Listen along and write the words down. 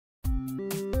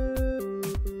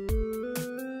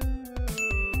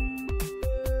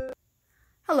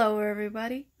Hello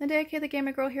everybody, Linda the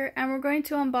Gamer Girl here, and we're going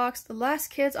to unbox The Last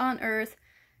Kids on Earth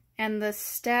and the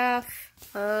Staff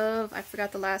of, I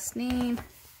forgot the last name,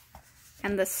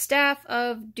 and the Staff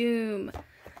of Doom.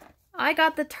 I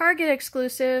got the Target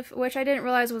exclusive, which I didn't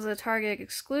realize was a Target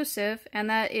exclusive, and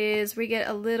that is we get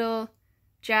a little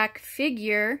Jack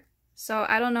figure. So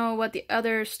I don't know what the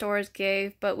other stores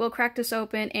gave, but we'll crack this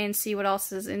open and see what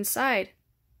else is inside.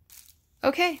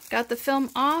 Okay, got the film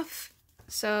off.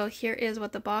 So here is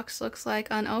what the box looks like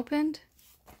unopened.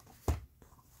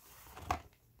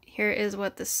 Here is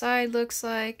what the side looks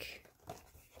like.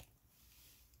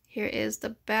 Here is the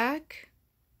back.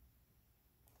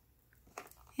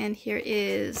 And here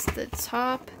is the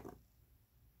top.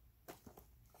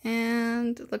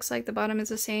 And it looks like the bottom is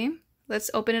the same.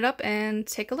 Let's open it up and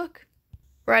take a look.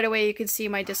 Right away you can see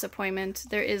my disappointment.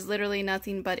 There is literally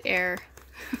nothing but air.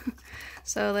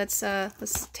 So let's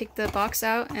take the box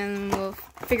out and we'll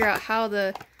figure out how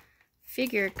the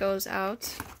figure goes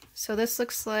out. So this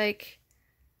looks like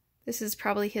this is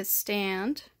probably his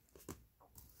stand.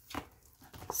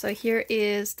 So here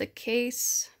is the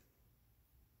case,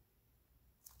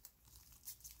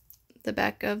 the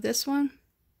back of this one,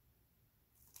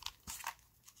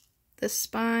 the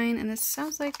spine, and it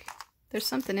sounds like there's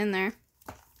something in there.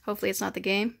 Hopefully it's not the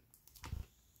game.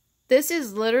 This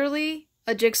is literally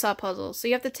a jigsaw puzzle, so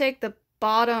you have to take the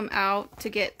bottom out to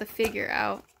get the figure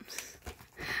out.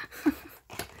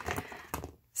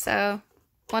 So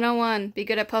 101, be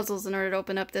good at puzzles in order to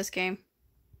open up this game.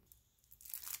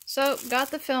 So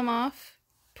got the film off,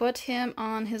 put him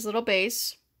on his little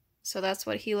base. So that's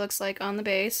what he looks like on the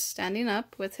base, standing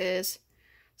up with his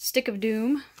stick of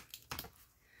doom.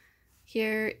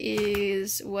 Here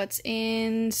is what's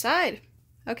inside.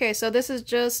 Okay, so this is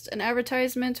just an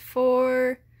advertisement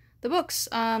for the books.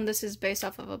 This is based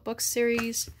off of a book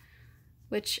series,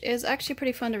 which is actually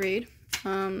pretty fun to read,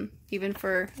 even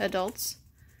for adults.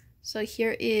 So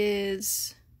here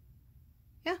is,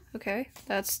 yeah, okay,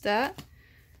 that's that.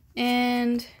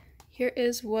 And here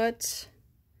is what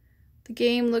the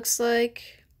game looks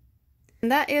like.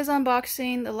 And that is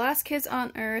unboxing The Last Kids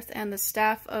on Earth and the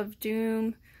Staff of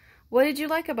Doom. What did you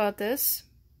like about this?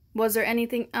 Was there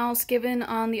anything else given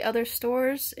on the other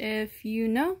stores? If you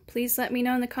know, please let me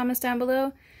know in the comments down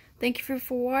below. Thank you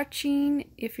for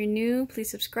watching. If you're new, please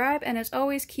subscribe. And as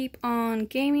always, keep on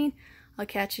gaming. I'll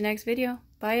catch you next video.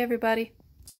 Bye, everybody.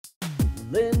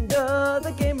 Linda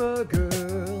the Gamer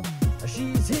Girl.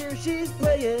 She's here, she's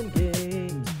playing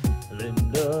games.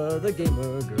 Linda the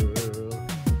Gamer Girl.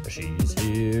 She's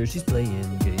here, she's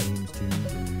playing games.